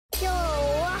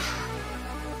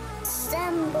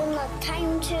本のタイ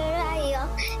ムトライを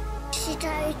し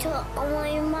たいと思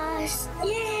います。イ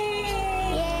エー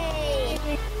イ！イエ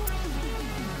ーイ！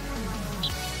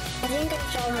 I think I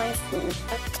saw my phone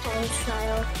a time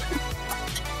trial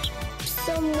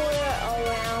somewhere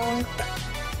around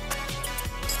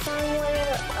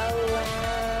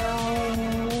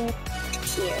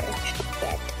here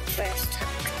that first time.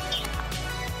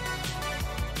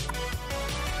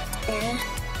 And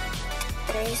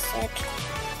they said,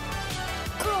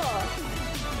 cool.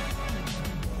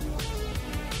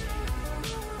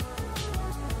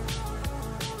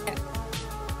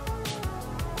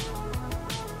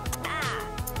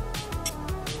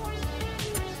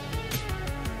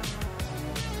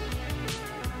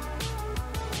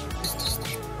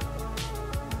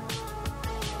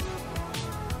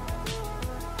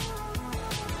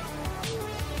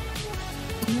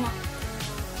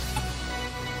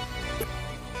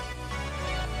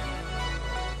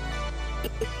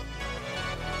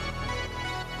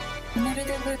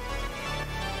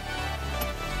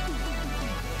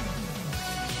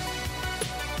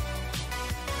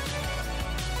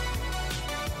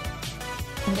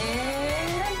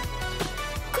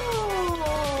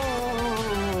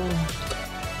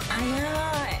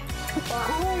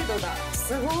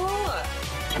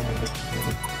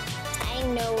 I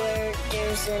know where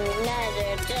there's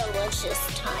another delicious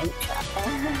time travel.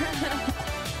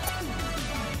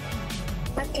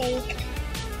 Okay,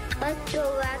 let's go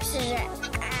back to the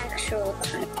actual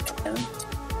time travel.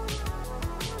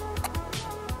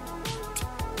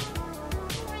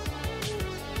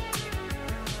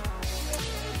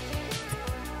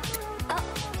 Oh,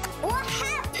 what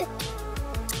happened?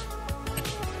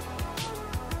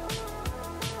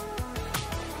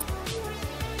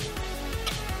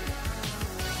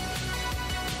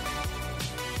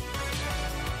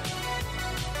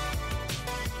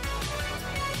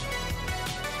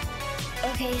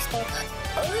 Okay, so,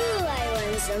 ooh, I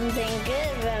want something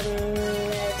good from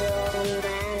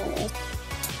middleman.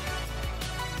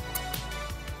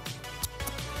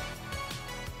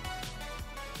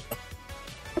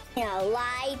 Yeah,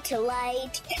 light.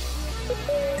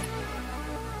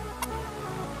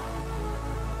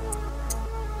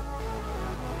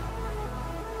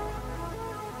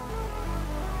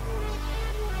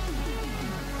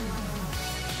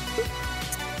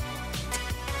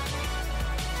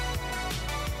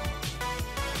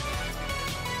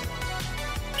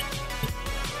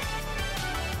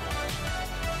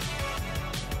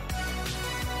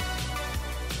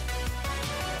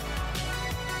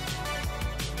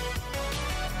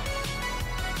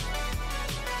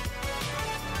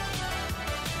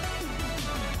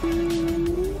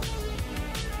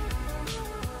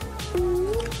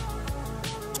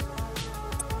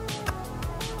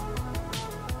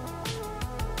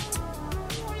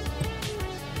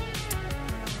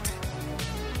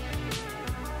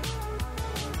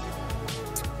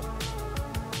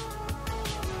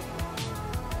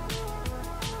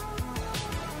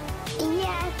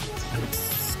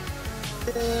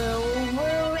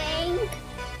 Silver ring.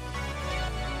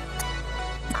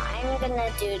 I'm gonna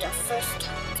do the first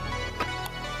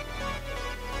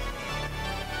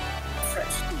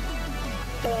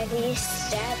ready,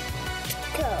 set,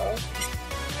 go.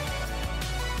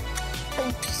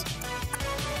 Oops.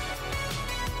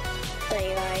 Sorry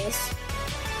guys.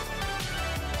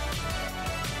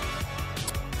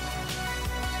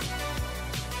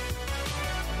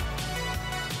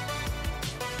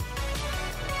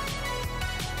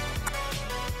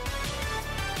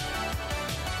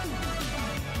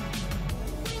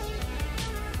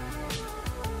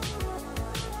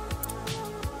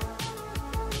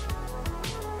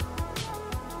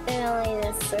 Only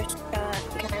the first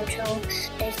control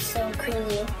is so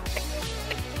crazy.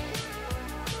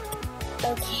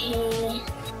 Okay.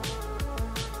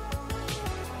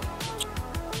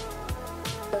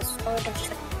 Let's go to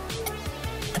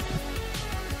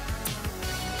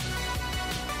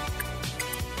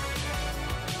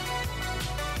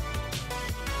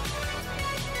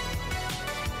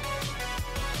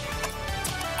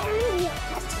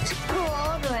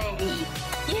already.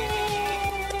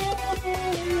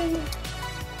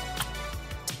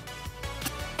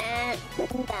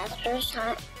 And that's first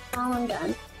time I'm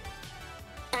done.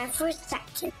 Time for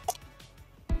second.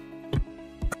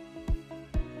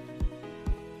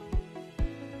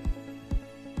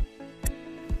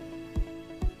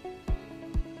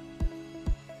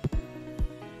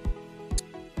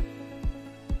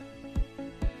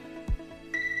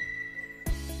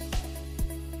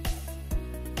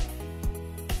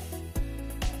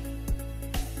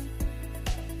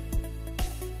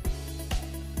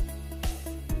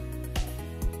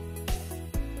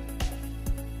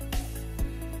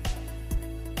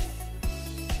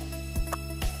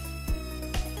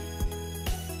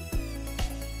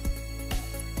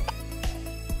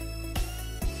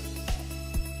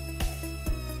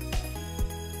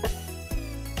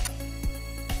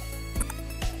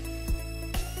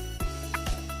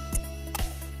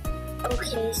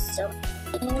 Okay, so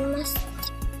you must.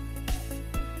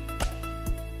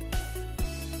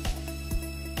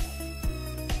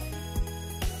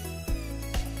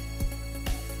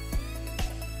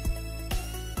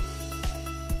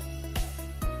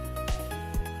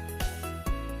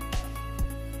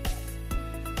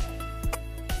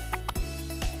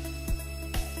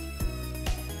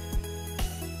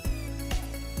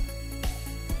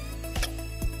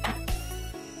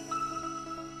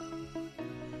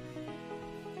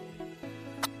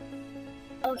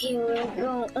 Okay,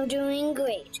 we're doing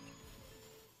great.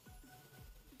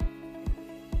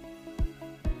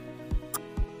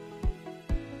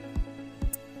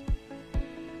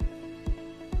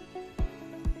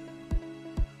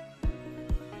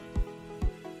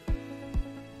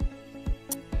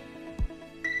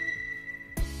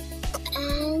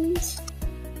 And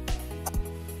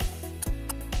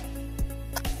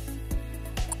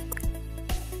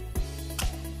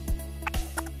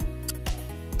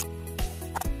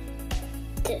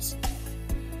this.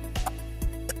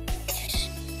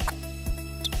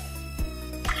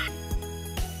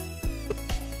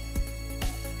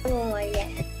 Oh my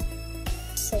god.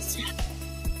 So it's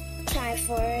time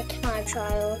for time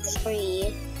trial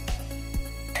 3.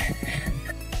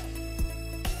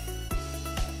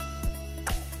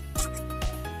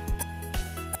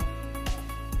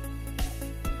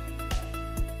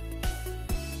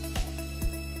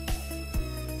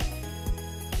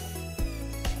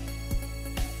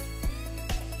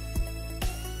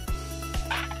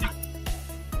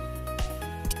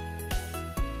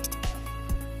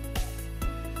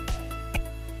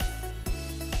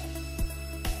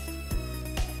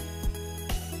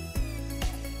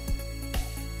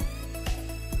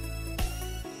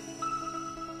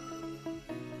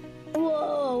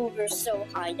 Whoa, we're so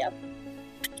high up.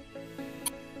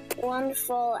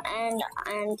 Wonderful, and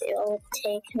it will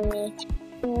take me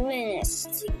minutes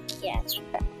to get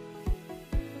back.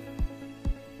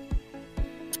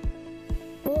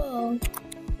 Whoa.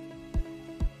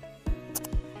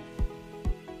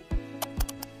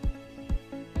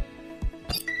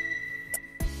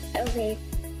 Okay.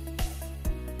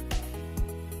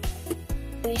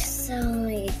 We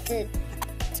suddenly did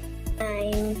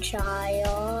time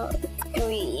trial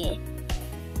 3.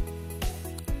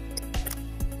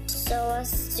 So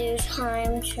let's do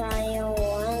time trial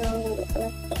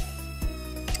 1.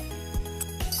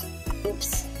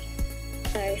 Oops.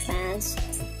 Sorry, fans.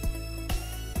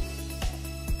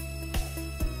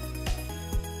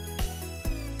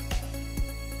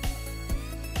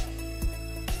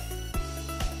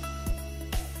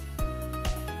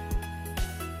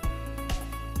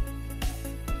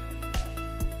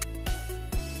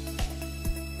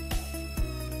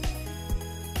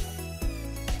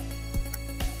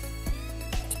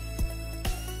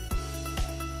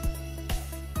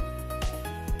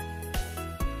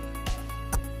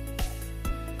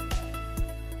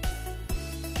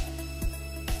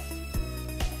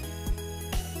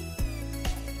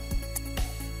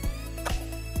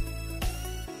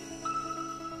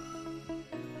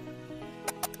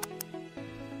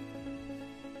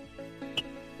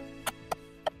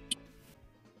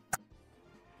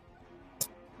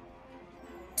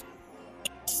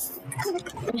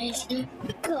 Ready,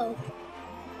 go.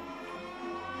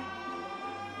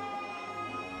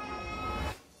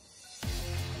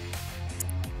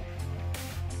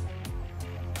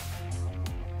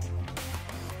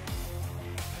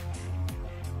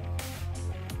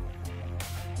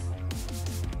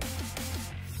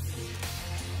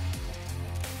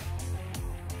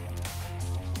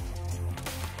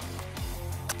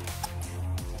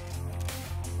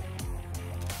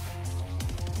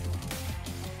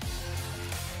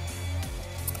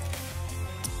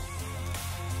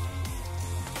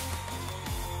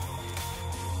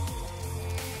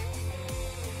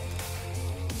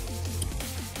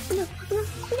 No.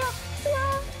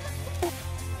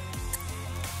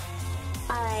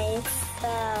 I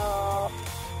fell.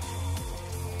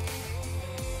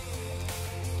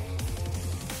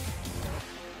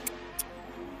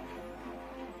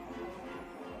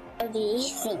 What do you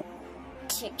think,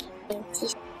 chicken?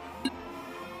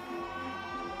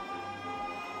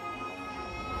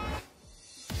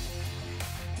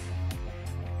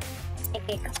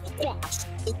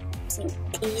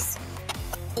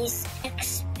 These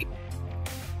experts.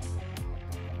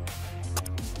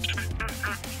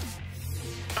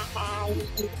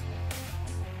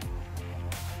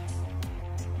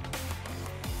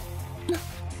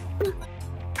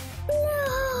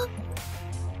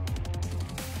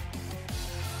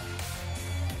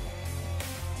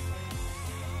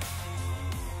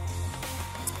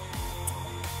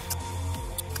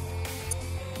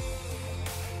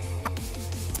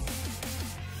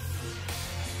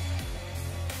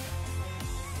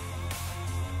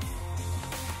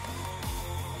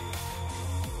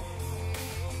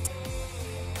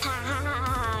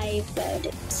 about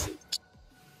it.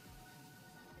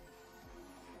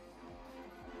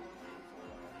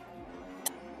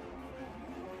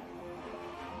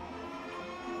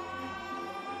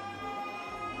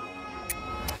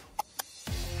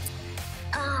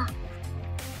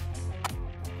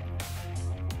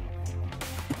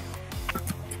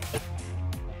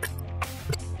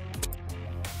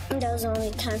 That was only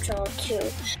time travel 2.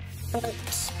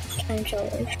 What's time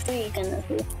travel 3 gonna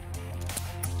be?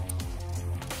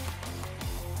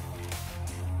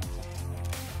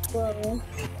 Whoa.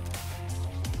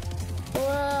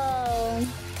 Whoa.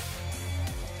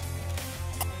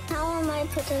 How am I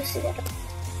put those together?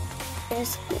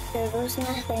 There goes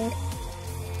nothing.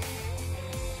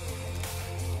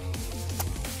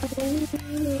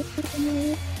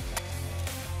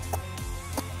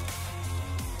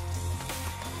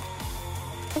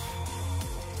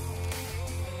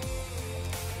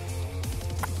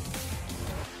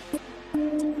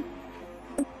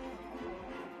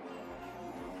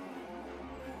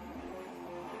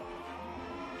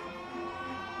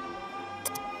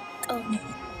 Oh.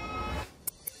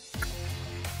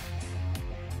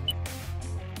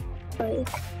 Wait.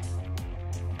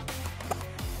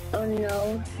 Oh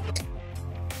no.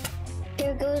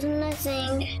 Here goes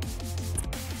nothing.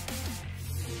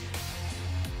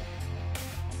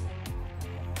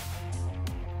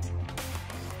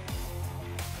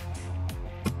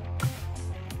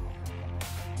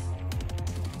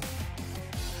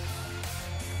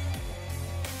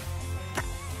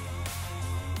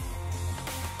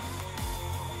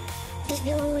 This is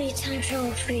the only time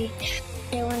travel free.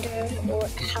 I wonder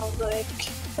how hard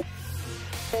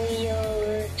video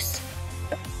works.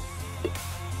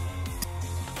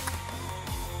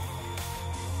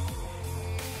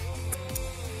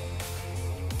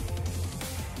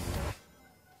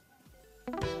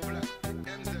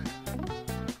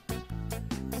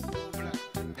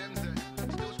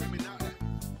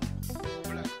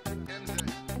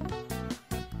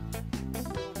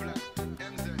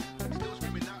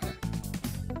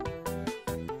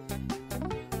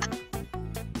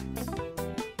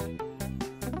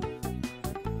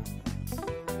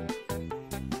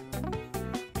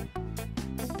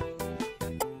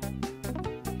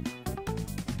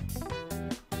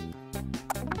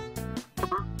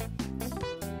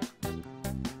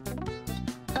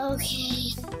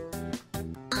 Okay,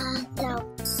 that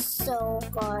was so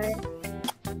hard.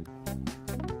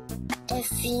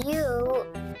 If you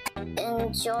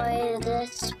enjoyed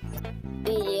this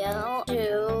video,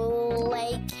 do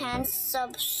like and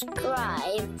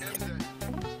subscribe.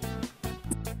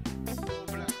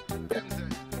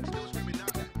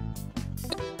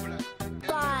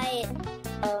 Bye.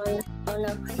 Oh no,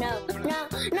 no, no, no,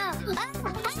 no! Ah!